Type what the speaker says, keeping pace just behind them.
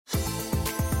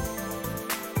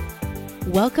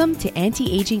Welcome to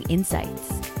Anti-Aging Insights,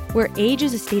 where age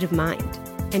is a state of mind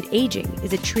and aging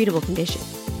is a treatable condition.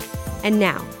 And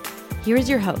now, here is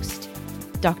your host,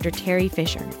 Dr. Terry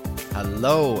Fisher.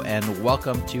 Hello, and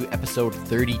welcome to episode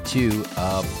 32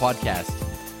 of the podcast.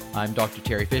 I'm Dr.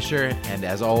 Terry Fisher, and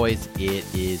as always, it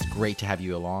is great to have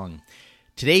you along.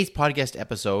 Today's podcast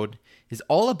episode is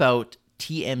all about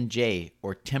TMJ,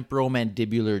 or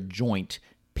temporomandibular joint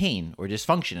pain, or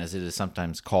dysfunction as it is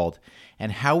sometimes called,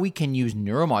 and how we can use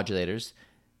neuromodulators,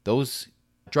 those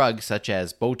drugs such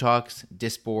as Botox,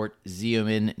 Dysport,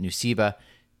 Xeomin, Nuceiva,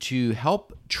 to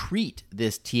help treat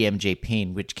this TMJ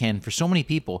pain, which can, for so many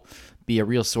people, be a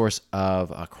real source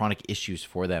of chronic issues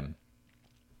for them.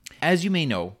 As you may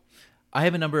know, I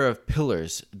have a number of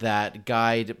pillars that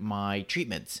guide my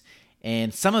treatments,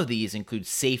 and some of these include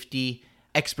safety,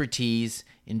 expertise,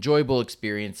 enjoyable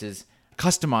experiences,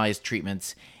 customized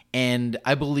treatments, and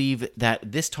I believe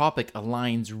that this topic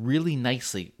aligns really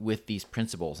nicely with these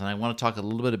principles, and I want to talk a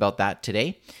little bit about that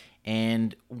today.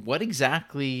 And what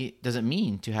exactly does it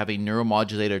mean to have a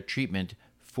neuromodulator treatment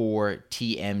for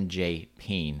TMJ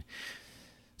pain?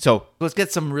 So let's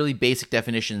get some really basic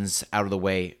definitions out of the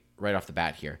way right off the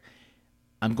bat here.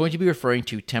 I'm going to be referring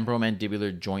to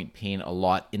temporomandibular joint pain a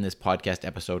lot in this podcast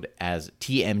episode as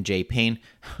TMJ pain,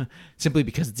 simply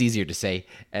because it's easier to say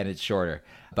and it's shorter.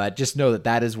 But just know that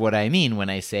that is what I mean when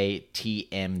I say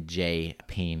TMJ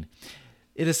pain.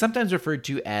 It is sometimes referred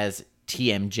to as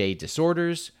TMJ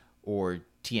disorders or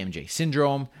TMJ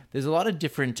syndrome. There's a lot of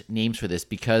different names for this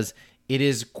because it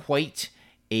is quite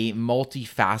a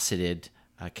multifaceted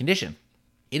condition.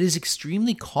 It is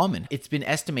extremely common. It's been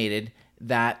estimated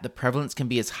that the prevalence can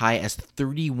be as high as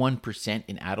 31%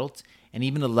 in adults and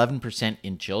even 11%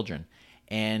 in children.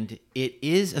 And it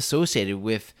is associated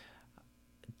with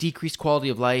decreased quality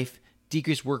of life,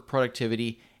 decreased work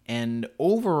productivity, and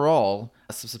overall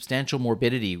substantial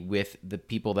morbidity with the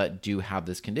people that do have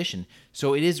this condition.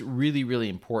 So it is really, really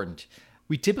important.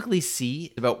 We typically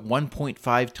see about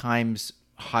 1.5 times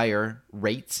higher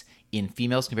rates in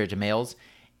females compared to males.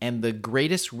 And the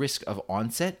greatest risk of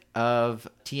onset of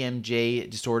TMJ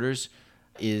disorders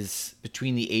is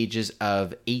between the ages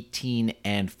of 18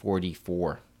 and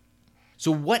 44.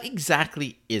 So what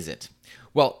exactly is it?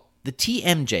 Well, the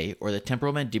TMJ, or the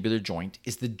temporomandibular joint,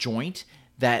 is the joint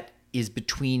that is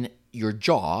between your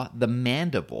jaw, the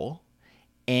mandible,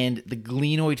 and the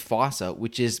glenoid fossa,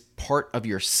 which is part of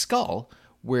your skull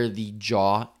where the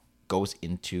jaw goes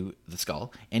into the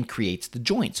skull and creates the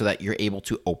joint so that you're able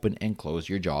to open and close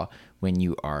your jaw when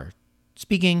you are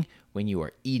speaking, when you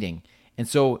are eating. And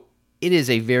so it is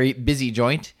a very busy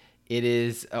joint. It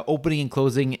is opening and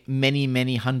closing many,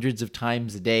 many hundreds of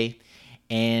times a day.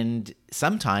 And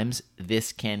sometimes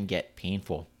this can get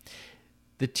painful.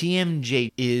 The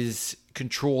TMJ is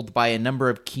controlled by a number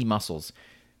of key muscles.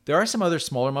 There are some other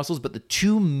smaller muscles, but the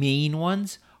two main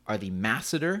ones are the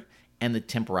masseter and the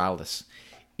temporalis.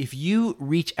 If you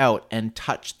reach out and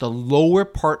touch the lower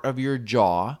part of your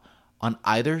jaw on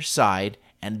either side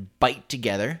and bite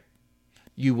together,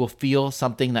 you will feel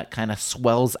something that kind of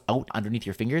swells out underneath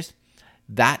your fingers.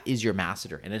 That is your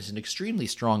masseter, and it's an extremely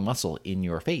strong muscle in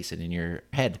your face and in your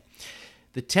head.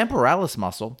 The temporalis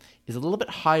muscle is a little bit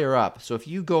higher up, so if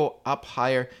you go up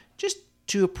higher, just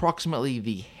to approximately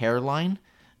the hairline,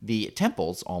 the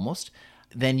temples almost,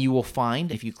 then you will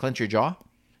find, if you clench your jaw,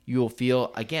 you will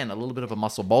feel, again, a little bit of a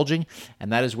muscle bulging,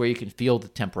 and that is where you can feel the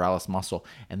temporalis muscle.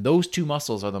 And those two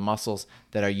muscles are the muscles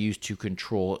that are used to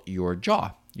control your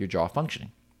jaw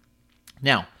functioning.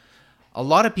 Now, a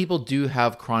lot of people do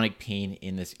have chronic pain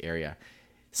in this area.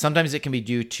 Sometimes it can be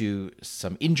due to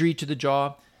some injury to the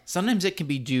jaw. Sometimes it can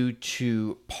be due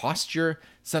to posture.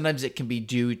 Sometimes it can be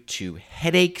due to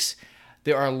headaches.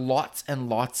 There are lots and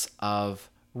lots of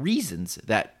reasons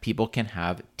that people can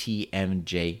have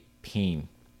TMJ pain.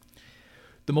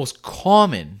 The most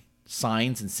common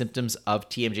signs and symptoms of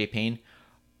TMJ pain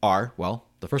are, well,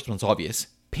 the first one's obvious,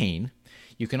 pain.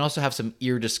 You can also have some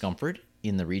ear discomfort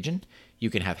in the region.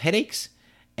 You can have headaches,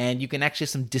 and you can actually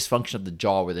have some dysfunction of the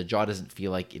jaw where the jaw doesn't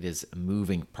feel like it is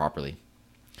moving properly.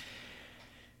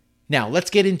 Now,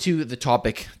 let's get into the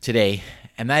topic today,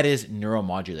 and that is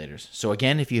neuromodulators. So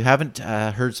again, if you haven't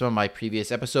heard some of my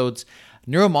previous episodes,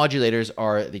 neuromodulators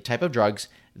are the type of drugs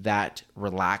that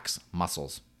relax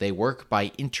muscles. They work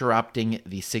by interrupting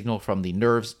the signal from the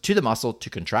nerves to the muscle to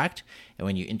contract. And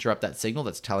when you interrupt that signal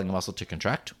that's telling the muscle to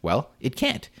contract, well, it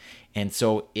can't. And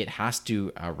so it has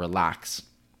to relax.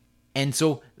 And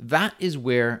so that is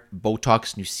where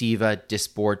Botox, Nuceiva,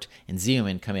 Dysport, and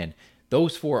Xeomin come in.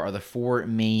 Those four are the four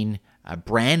main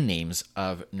brand names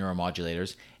of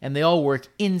neuromodulators, and they all work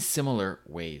in similar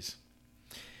ways.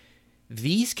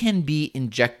 these can be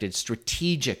injected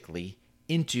strategically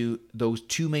into those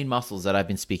two main muscles that I've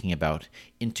been speaking about,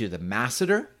 into the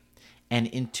masseter and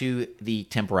into the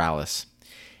temporalis.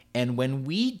 And when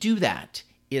we do that,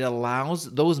 it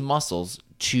allows those muscles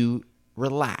to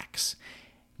relax.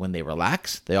 When they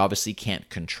relax, they obviously can't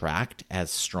contract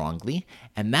as strongly,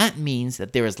 and that means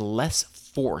that there is less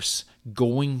force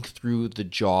going through the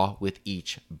jaw with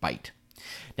each bite.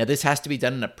 Now, this has to be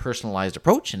done in a personalized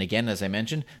approach, and again, as I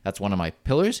mentioned, that's one of my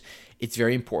pillars. It's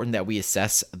very important that we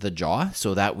assess the jaw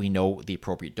so that we know the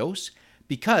appropriate dose,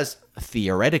 because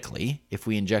theoretically, if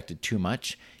we injected too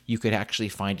much, you could actually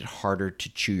find it harder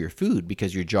to chew your food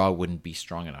because your jaw wouldn't be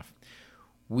strong enough.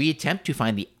 We attempt to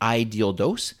find the ideal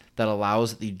dose that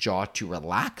allows the jaw to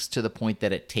relax to the point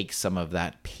that it takes some of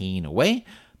that pain away,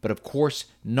 but of course,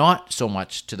 not so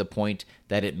much to the point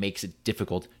that it makes it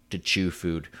difficult to chew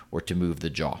food or to move the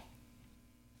jaw.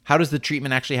 How does the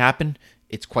treatment actually happen?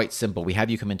 It's quite simple. We have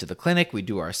you come into the clinic, we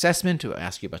do our assessment, we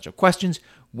ask you a bunch of questions.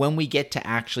 When we get to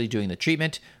actually doing the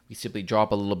treatment, we simply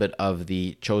drop a little bit of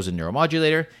the chosen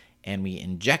neuromodulator and we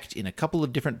inject in a couple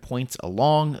of different points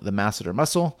along the masseter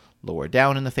muscle, lower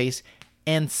down in the face,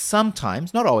 and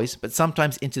sometimes, not always, but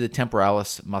sometimes into the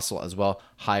temporalis muscle as well,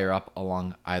 higher up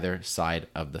along either side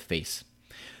of the face.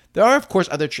 There are, of course,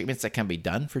 other treatments that can be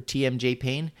done for TMJ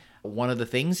pain. One of the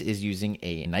things is using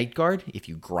a night guard if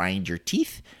you grind your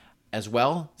teeth. As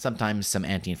well, sometimes some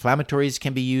anti-inflammatories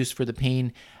can be used for the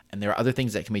pain, and there are other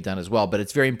things that can be done as well, but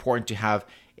it's very important to have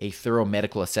a thorough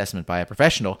medical assessment by a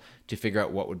professional to figure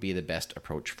out what would be the best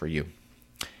approach for you.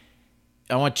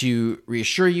 I want to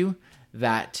reassure you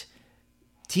that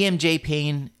TMJ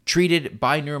pain treated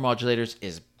by neuromodulators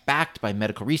is backed by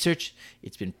medical research.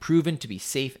 It's been proven to be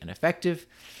safe and effective.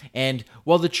 And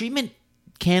while the treatment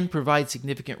can provide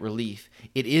significant relief,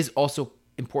 it is also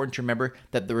important to remember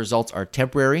that the results are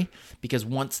temporary, because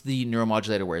once the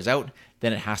neuromodulator wears out,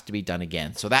 then it has to be done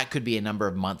again. So that could be a number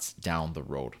of months down the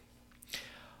road.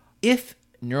 If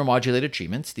neuromodulator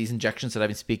treatments, these injections that I've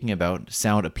been speaking about,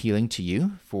 sound appealing to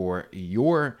you for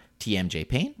your TMJ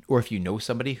pain, or if you know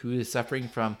somebody who is suffering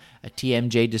from a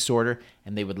TMJ disorder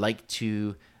and they would like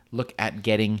to look at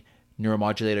getting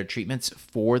neuromodulator treatments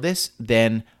for this,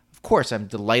 then of course I'm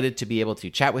delighted to be able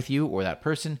to chat with you or that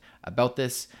person about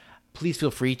this. Please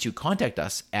feel free to contact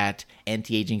us at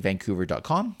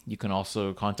antiagingvancouver.com. You can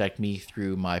also contact me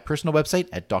through my personal website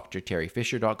at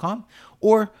drterryfisher.com,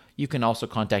 or you can also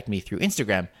contact me through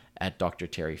Instagram at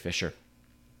drterryfisher.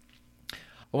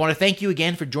 I want to thank you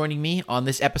again for joining me on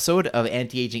this episode of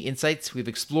Anti-Aging Insights. We've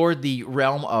explored the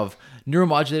realm of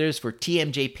neuromodulators for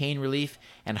TMJ pain relief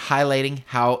and highlighting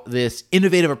how this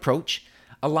innovative approach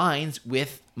aligns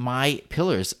with my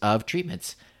pillars of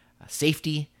treatments: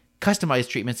 safety, customized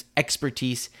treatments,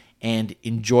 expertise, and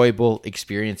enjoyable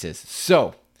experiences.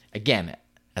 So, again,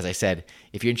 as I said,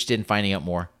 if you're interested in finding out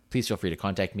more, please feel free to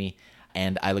contact me,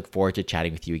 and I look forward to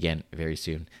chatting with you again very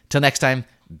soon. Till next time,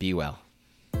 be well.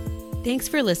 Thanks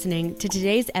for listening to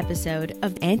today's episode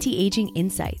of Anti-Aging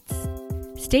Insights.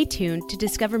 Stay tuned to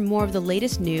discover more of the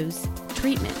latest news,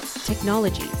 treatments,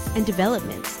 technologies, and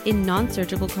developments in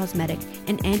non-surgical cosmetic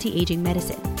and anti-aging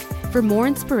medicine. For more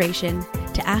inspiration,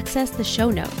 to access the show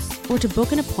notes, or to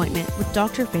book an appointment with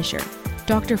Dr. Fisher,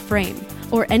 Dr. Frame,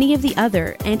 or any of the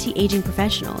other anti-aging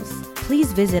professionals,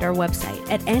 please visit our website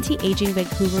at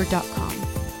antiagingvancouver.com.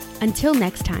 Until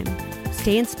next time,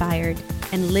 stay inspired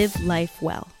and live life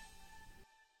well.